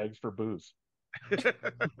golf bags for booze.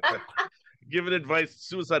 Giving advice,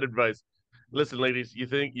 suicide advice. Listen, ladies, you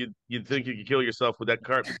think you could kill yourself with that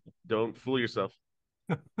cart? Don't fool yourself.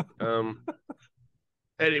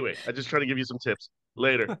 Anyway, I just try to give you some tips.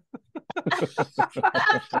 Later.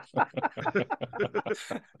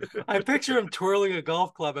 I picture him twirling a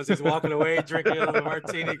golf club as he's walking away, drinking out of a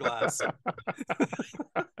martini glass.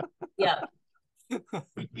 Yeah.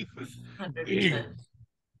 100%.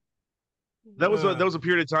 That was a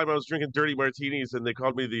period of time I was drinking dirty martinis, and they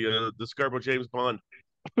called me the Scarborough James Bond.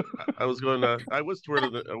 I was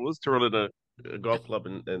twirling a golf club,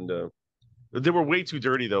 and they were way too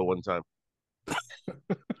dirty though. One time.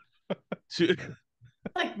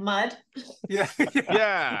 Like mud. Yeah.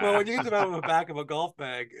 Well, when you get them out of the back of a golf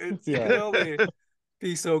bag, it's only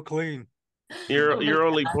be so clean. You're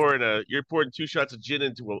only pouring 2 shots of gin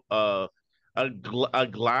into a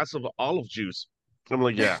glass of olive juice. I'm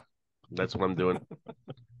like, yeah, that's what I'm doing.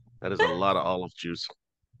 That is a lot of olive juice.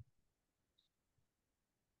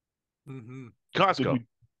 Mm-hmm. Costco.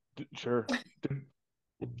 Sure.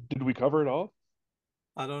 Did we cover it all?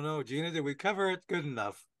 I don't know, Gina. Did we cover it good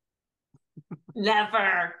enough?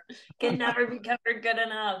 Never. Can never be covered good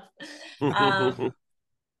enough.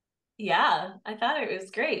 Yeah, I thought it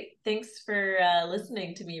was great. Thanks for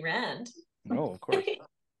listening to me rant. No, of course.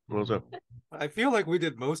 What was that? I feel like we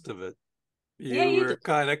did most of it. Yeah, You you were did.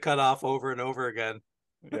 kind of cut off over and over again.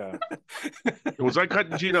 Yeah. Was I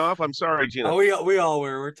cutting Gina off? I'm sorry, Gina. Oh, we all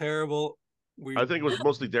were. We're terrible. I think it was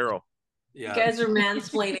mostly Daryl. You Yeah. guys were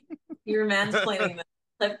mansplaining. You were mansplaining the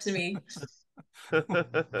clip to me.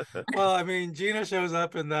 Well, I mean, Gina shows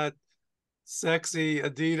up in that sexy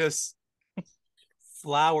Adidas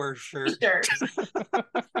flower shirt. Shirt.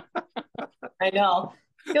 I know.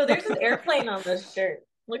 Yo, there's an airplane on this shirt.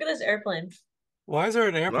 Look at this airplane. Why is there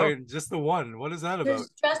an airplane? Just the one. What is that about? There's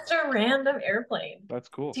just a random airplane. That's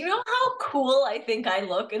cool. Do you know how cool I think I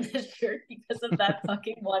look in this shirt because of that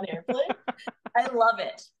fucking one airplane? I love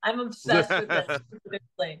it. I'm obsessed with that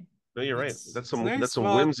airplane. No, you're right. That's some nice. that's some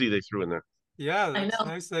Well, whimsy they threw in there. Yeah, I that's know.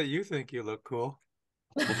 nice that you think you look cool.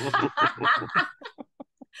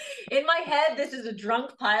 In my head, this is a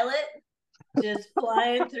drunk pilot just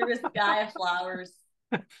flying through a sky of flowers.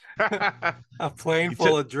 A plane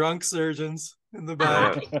full of drunk surgeons in the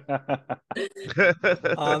back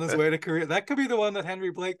on his way to Korea. That could be the one that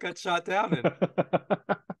Henry Blake got shot down in.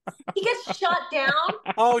 He gets shot down.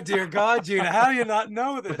 Oh dear God, Gina, how do you not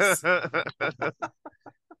know this?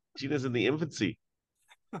 Gina's in the infancy.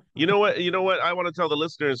 You know what? I want to tell the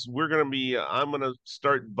listeners I'm gonna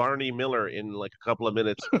start Barney Miller in like a couple of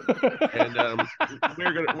minutes, and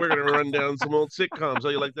we're gonna run down some old sitcoms. How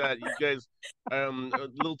you like that, you guys? A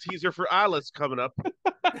little teaser for Alice coming up.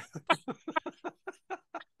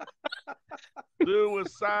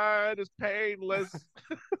 Suicide is painless.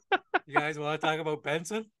 You guys want to talk about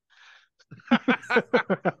Benson?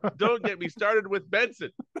 Don't get me started with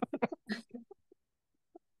Benson.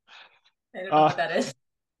 I don't know what that is.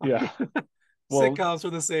 Yeah. Well, sitcoms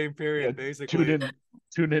from the same period, basically.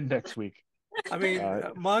 Tune in next week. I mean,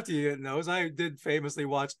 Monty knows I did famously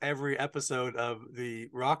watch every episode of the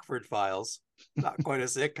Rockford Files. Not quite a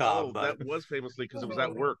sitcom, but that was famously because it was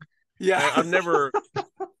at work. Yeah.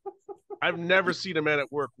 I've never seen a man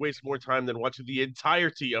at work waste more time than watching the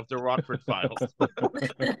entirety of the Rockford Files.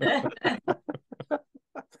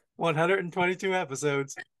 122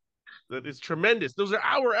 episodes. That is tremendous. Those are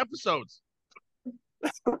our episodes.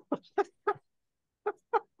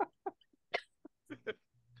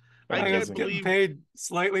 I can't believe paid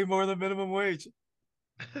slightly more than minimum wage.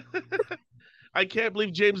 I can't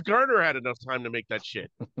believe James Garner had enough time to make that shit.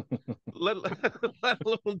 let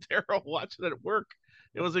alone Daryl watching it at work.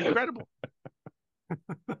 It was incredible.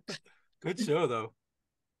 Good show, though.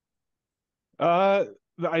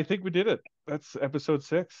 I think we did it. That's episode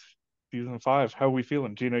 6, season 5. How are we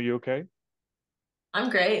feeling, Gina? You okay? I'm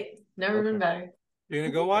great. Never been better. You're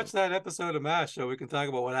gonna go watch that episode of MASH so we can talk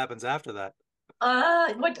about what happens after that.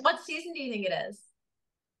 What season do you think it is?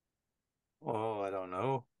 Oh, I don't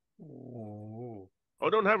know. Ooh. Oh,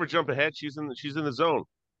 don't have her jump ahead. She's in the zone.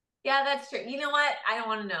 Yeah, that's true. You know what? I don't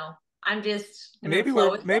want to know. I'm just maybe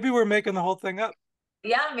we're making the whole thing up.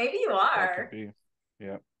 Yeah, maybe you are. That could be.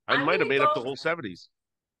 Yeah. I might have made up the whole 70s.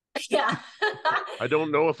 Yeah. I don't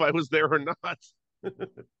know if I was there or not.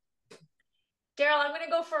 Daryl, I'm gonna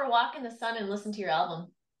go for a walk in the sun and listen to your album.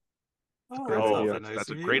 That's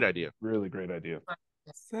a great idea. Really great idea.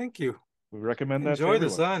 Thank you. We recommend that. Enjoy the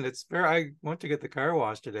sun. It's fair. I went to get the car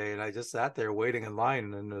washed today, and I just sat there waiting in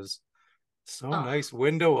line, and it was so nice.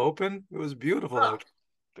 Window open. It was beautiful out.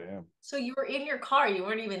 Damn. So you were in your car. You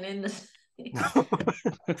weren't even in the.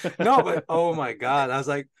 No, but oh my God, I was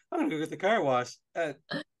like, I'm gonna go get the car washed at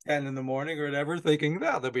 10 in the morning or whatever, thinking,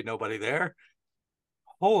 no, there'll be nobody there.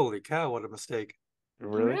 Holy cow, what a mistake.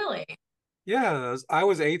 Really? Yeah, I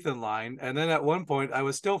was 8th in line, and then at one point I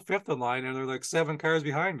was still 5th in line, and there were like 7 cars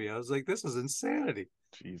behind me. I was like, this is insanity.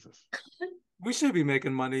 Jesus. We should be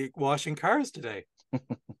making money washing cars today.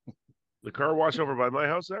 The car wash over by my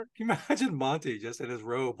house there? Can you imagine Monty just in his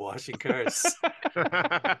robe washing cars?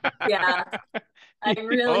 Yeah. I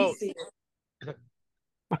really see it.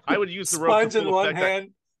 I would use the robe sponge in one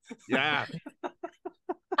hand. Yeah.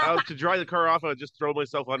 To dry the car off, I would just throw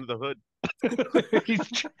myself under the hood.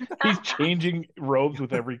 he's changing robes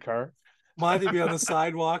with every car. Monty be on the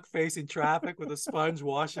sidewalk facing traffic with a sponge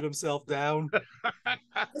washing himself down.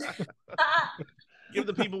 Give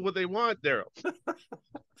the people what they want, Daryl.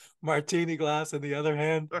 Martini glass in the other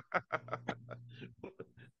hand.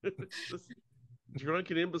 This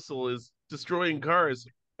drunken imbecile is destroying cars.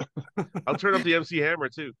 I'll turn up the MC Hammer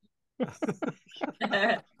too.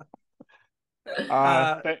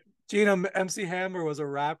 Gina, MC Hammer was a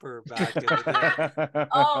rapper back in the day.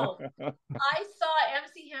 Oh, I saw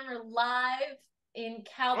MC Hammer live in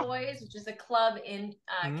Cowboys, which is a club in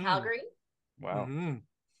Calgary. Wow. Mm-hmm.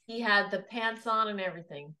 He had the pants on and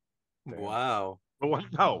everything. Wow. Oh,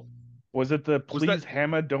 wow. Was it the Was Please that-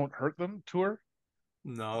 Hammer Don't Hurt Them tour?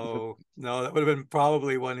 No, that would have been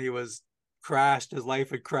probably when he was crashed. His life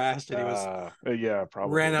had crashed, and he was Yeah,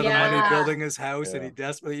 probably. ran out Yeah. of money building his house, and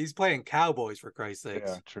Yeah. he's playing Cowboys for Christ's sakes.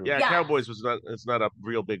 Yeah, true. Yeah, Yeah. Cowboys it's not a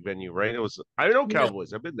real big venue, right? It was. I know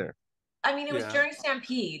Cowboys. I've been there. I mean, it was Yeah. during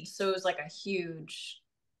Stampede, so it was like a huge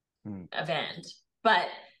Hmm. event. But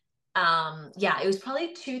yeah, it was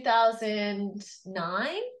probably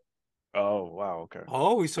 2009. Oh, wow. Okay.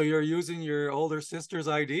 Oh, so you're using your older sister's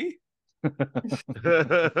ID?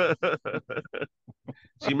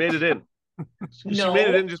 She made it in. She No. made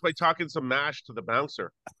it in just by talking some mash to the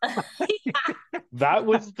bouncer. That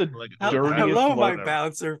was the Like, dirtiest Hello, look. my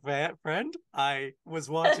bouncer friend. I was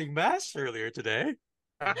watching MASH earlier today.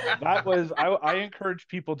 That was I encourage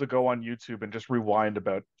people to go on YouTube and just rewind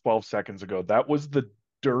about 12 seconds ago. That was the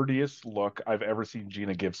dirtiest look I've ever seen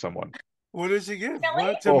Gina give someone. What did she give? Really?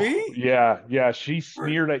 What, to me? Yeah. She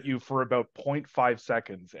sneered at you for about 0.5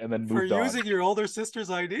 seconds and then For moved on. using your older sister's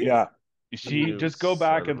ID? Yeah. She You just go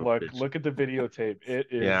back son and of a look bitch. at the videotape. It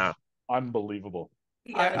is Yeah. unbelievable.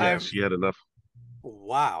 Yeah, she had enough.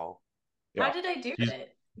 Wow. Yeah. How did I do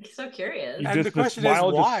it? I'm so curious. You And just- the the question is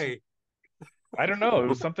smile just- why? I don't know. It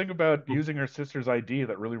was something about using her sister's ID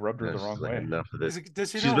that really rubbed her Yeah, the she's wrong like, way. enough of this.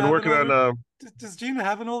 Does she She's not been have working an on older- Does Gina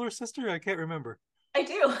have an older sister? I can't remember. I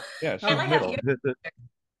do. Yeah, she's And I have middle. you.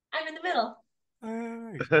 I'm in the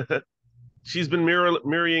middle. She's been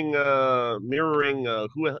mirroring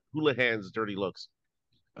Houlihan's dirty looks.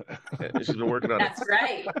 And she's been working on it. That's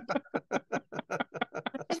right.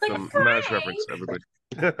 It's like Some Frank. MASH reference, everybody.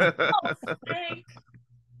 Oh, Frank.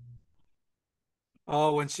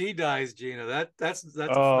 Oh, when she dies, Gina, that's a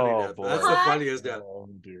funny Oh, death. boy. That's the What? funniest death. Oh,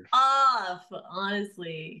 dear. Off,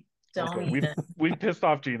 honestly. Don't Okay, even. we pissed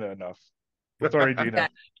off Gina enough. Sorry, Gina.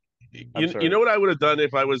 I'm You sorry. know what I would have done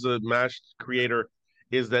if I was a MASH creator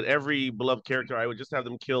is that every beloved character, I would just have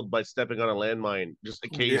them killed by stepping on a landmine, just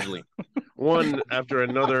occasionally. One after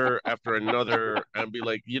another, and be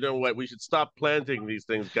like, you know what? We should stop planting these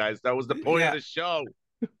things, guys. That was the point of the show.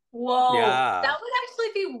 Whoa. Yeah. That would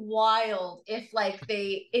actually be wild if like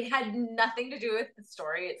it had nothing to do with the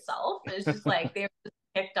story itself. It's just like they were just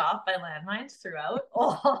picked off by landmines throughout.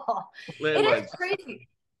 Oh, it Landmines. is crazy.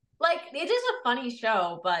 Like it is a funny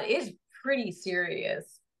show, but it is pretty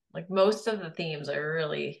serious. Like most of the themes are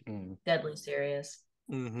really deadly serious.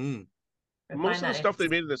 Mm-hmm. Most of the stuff they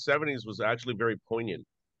made in the 70s was actually very poignant.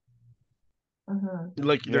 Mm-hmm.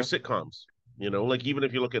 Like they're sitcoms, you know, like even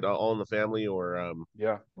if you look at All in the Family or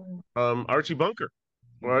Archie Bunker.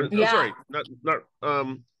 Or, sorry, not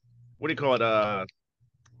what do you call it?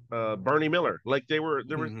 Barney Miller. Like they were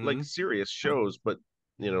like serious shows, but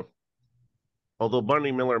you know, although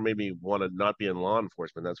Barney Miller made me want to not be in law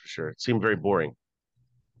enforcement, that's for sure. It seemed very boring.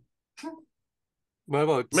 What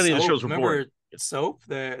about Many of the Soap? shows were Remember boring. Soap?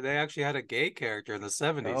 They actually had a gay character in the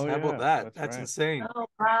 70s. Oh, How about yeah, that? that's right. insane. Oh Was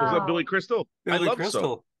wow. that Billy Crystal? I Billy love Crystal.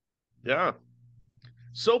 Soap. Yeah.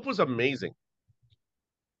 Soap was amazing.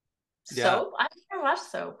 Yeah. Soap? I never watched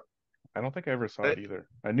Soap. I don't think I ever saw it either.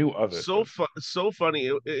 I knew of it. So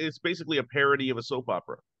funny. It's basically a parody of a soap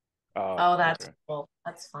opera. Oh, that's cool.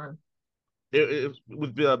 That's fun.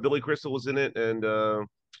 With Billy Crystal was in it, and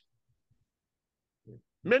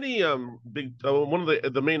many big. One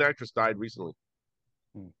of the main actress died recently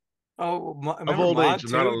Oh, of remember old Maude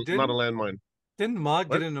age, not too? a landmine. Didn't Maude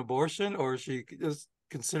What? get an abortion, or she just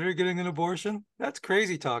considered getting an abortion? That's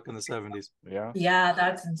crazy talk in the 70s. Yeah. Yeah,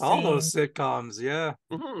 that's insane. All those sitcoms, yeah.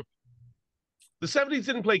 Mm-hmm. The 70s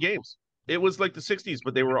didn't play games. It was like the 60s,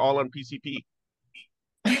 but they were all on PCP.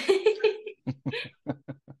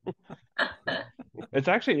 It's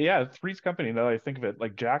actually, Three's Company, now that I think of it.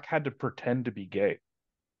 Like Jack had to pretend to be gay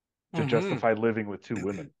to justify living with two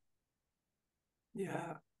women. Yeah.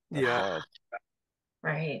 That's wild.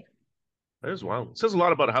 Right. That is wild. It says a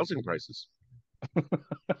lot about housing prices.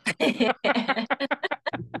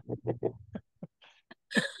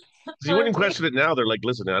 You wouldn't question it now. They're like,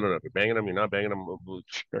 listen, I don't know if you're banging them, you're not banging them.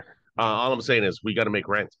 Sure. All I'm saying is we got to make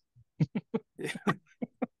rent.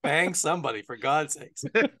 Bang somebody, for God's sakes.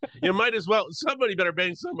 You might as well. Somebody better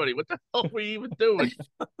bang somebody. What the hell are we even doing?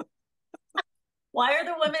 Why are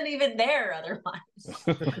the women even there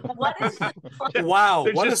otherwise? What is Wow,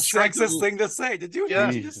 They're what a just trying sexist to- thing to say. Did you hear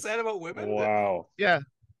what you Jesus. just said about women? Wow. Yeah.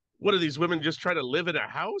 What are these women just trying to live in a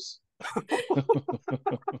house?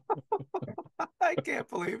 I can't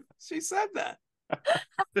believe she said that.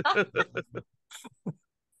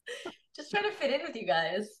 Just trying to fit in with you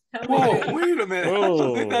guys. Whoa, wait a minute. I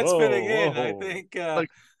don't think that's fitting in. I think Like,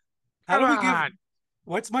 how do we come give on.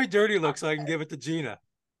 what's my dirty look so I can give it to Gina?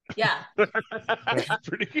 Yeah, That's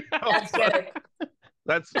pretty good. that's good.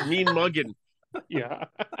 That's mean mugging. Yeah.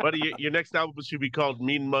 Buddy, your next album should be called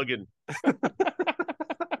Mean Muggin'. Here's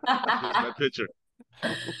my picture.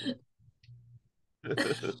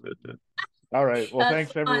 All right. Well, That's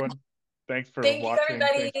thanks fun. everyone. Thanks for Thank you, watching.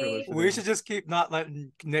 everybody. Thanks for listening. We should just keep not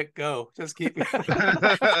letting Nick go. Just keep It's like,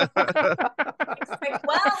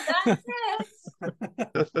 well, that's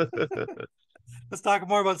it. Let's talk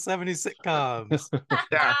more about 70s sitcoms.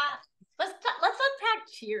 Yeah. Let's unpack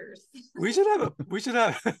Cheers. We should have a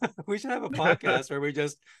podcast where we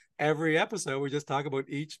just every episode we just talk about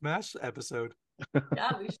each MASH episode.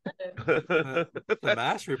 Yeah, we should. The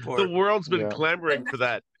MASH report. The world's been Yeah. clamoring for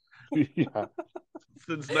that Yeah.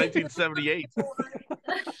 since 1978.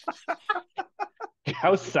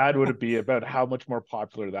 How sad would it be about how much more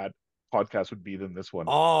popular that podcast would be than this one?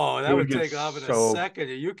 Oh, that It would would get take off in so- a second.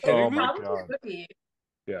 Are you kidding Oh me? my Probably God. would be.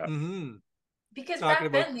 Yeah, Mm-hmm. Because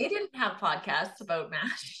Talking back about- then they didn't have podcasts about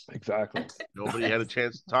MASH. exactly. Nobody had a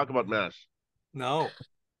chance to talk about MASH. No.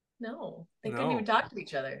 No, they No. couldn't even talk to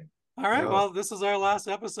each other. All right. No. Well, this is our last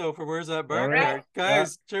episode for Where's That Bar All right. Card?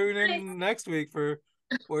 Guys, tune in next week for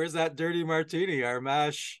Where's That Dirty Martini, our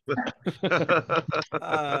MASH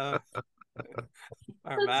our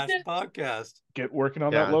MASH podcast. Get working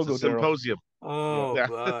on Yeah, that logo, it's a Daryl. symposium. Oh Yeah.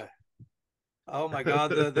 boy. Oh my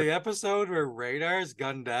God. The episode where Radar's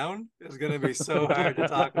gunned down is gonna be so hard to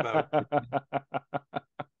talk about.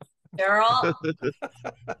 They're all.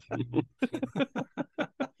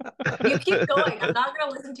 You keep going. I'm not going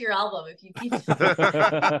to listen to your album if you keep.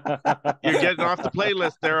 You're getting off the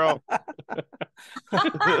playlist, Daryl.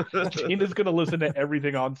 Gina's gonna listen to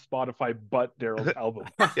everything on Spotify but Daryl's album.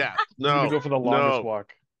 Yeah, She's gonna no, go for the longest no.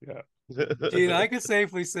 walk. Yeah. Gina, I could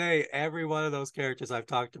safely say every one of those characters I've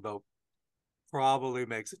talked about probably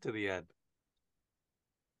makes it to the end.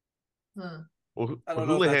 Hmm. Well, I don't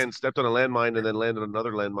know if Houlihan stepped on a landmine and then landed on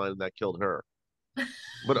another landmine and that killed her.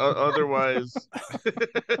 But otherwise,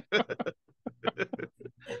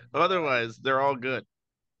 otherwise they're all good.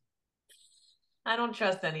 I don't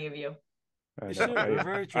trust any of you. I You know. should. We're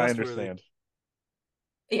very I trustworthy. understand.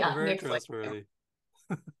 Yeah, We're very Nick's like, trustworthy.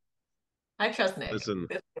 I trust Nick. Listen,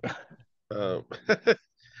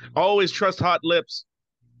 always trust hot lips.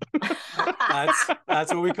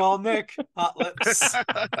 That's what we call Nick. Hot lips.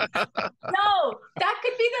 No, that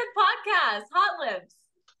could be the podcast. Hot Lips.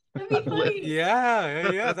 That'd be funny.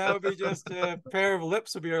 Yeah. That would be just a pair of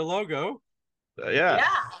lips would be our logo. Yeah. Yeah,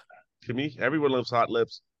 To me, everyone loves hot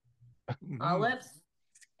lips. Hot Lips.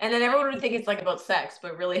 And then everyone would think it's like about sex,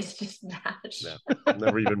 but really it's just MASH. Yeah.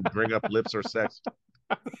 Never even bring up lips or sex.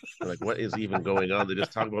 They're like, what is even going on? They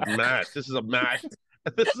just talk about MASH. This is a MASH.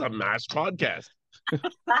 This is a MASH podcast.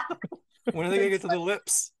 When are they gonna get to the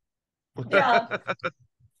lips? Yeah.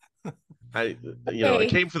 I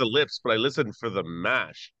came for the lips, but I listened for the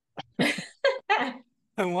MASH.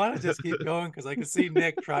 I want to just keep going because I can see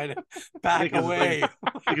Nick trying to back Nick is away.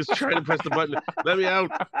 He was trying to press the button. Let me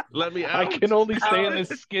out. Let me out. I can only stay in this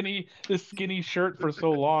skinny shirt for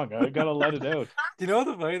so long. I gotta let it out. You know what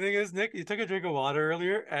the funny thing is, Nick? You took a drink of water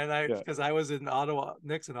earlier, and Yeah. because I was in Ottawa.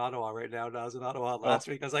 Nick's in Ottawa right now, and I was in Ottawa last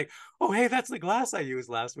week. I was like, "Oh, hey, that's the glass I used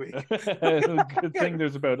last week." Good thing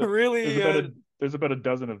there's about Really, a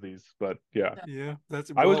dozen of these, but yeah. yeah.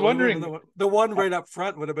 That's. I was well, wondering- the one right up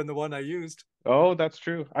front would have been the one I used. Oh, that's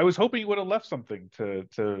true. I was hoping you would have left something to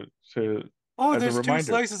Oh, as a there's two reminder.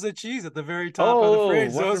 slices of cheese at the very top of the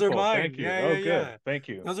fridge. Those are wonderful. mine. Thank you. Yeah, Oh, yeah, good. yeah. Thank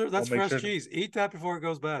you. That's I'll fresh make sure- cheese. Eat that before it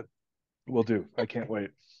goes bad. Will do. I can't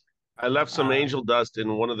wait. I left some angel dust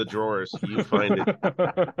in one of the drawers. You find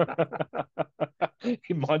it.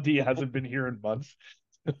 Monty hasn't been here in months.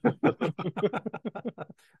 It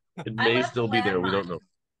I may left still the be there. We don't landmine. know.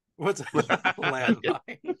 What's a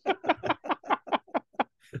landmine?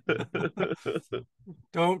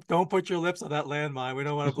 Don't put your lips on that landmine. We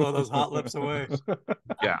don't want to blow those hot lips away.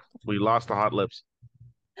 Yeah, we lost the hot lips.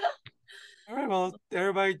 All right, well,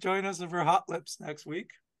 everybody join us for Hot Lips next week.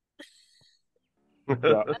 Yeah.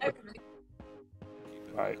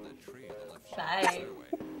 Bye. Bye. Bye.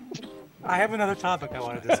 I have another topic I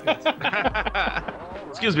want to discuss.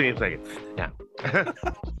 Excuse me a second. Yeah.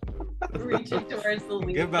 Reaching towards the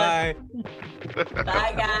lead. Goodbye.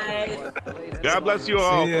 Bye, guys. God bless you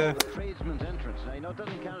all. See ya. Tradesman's entrance. Now, you know, it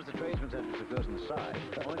doesn't count as the tradesman's entrance if it goes in the side.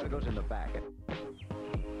 Only if it goes in the back.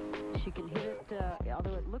 She can hit it,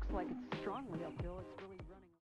 although it looks like it's strongly uphill, it's really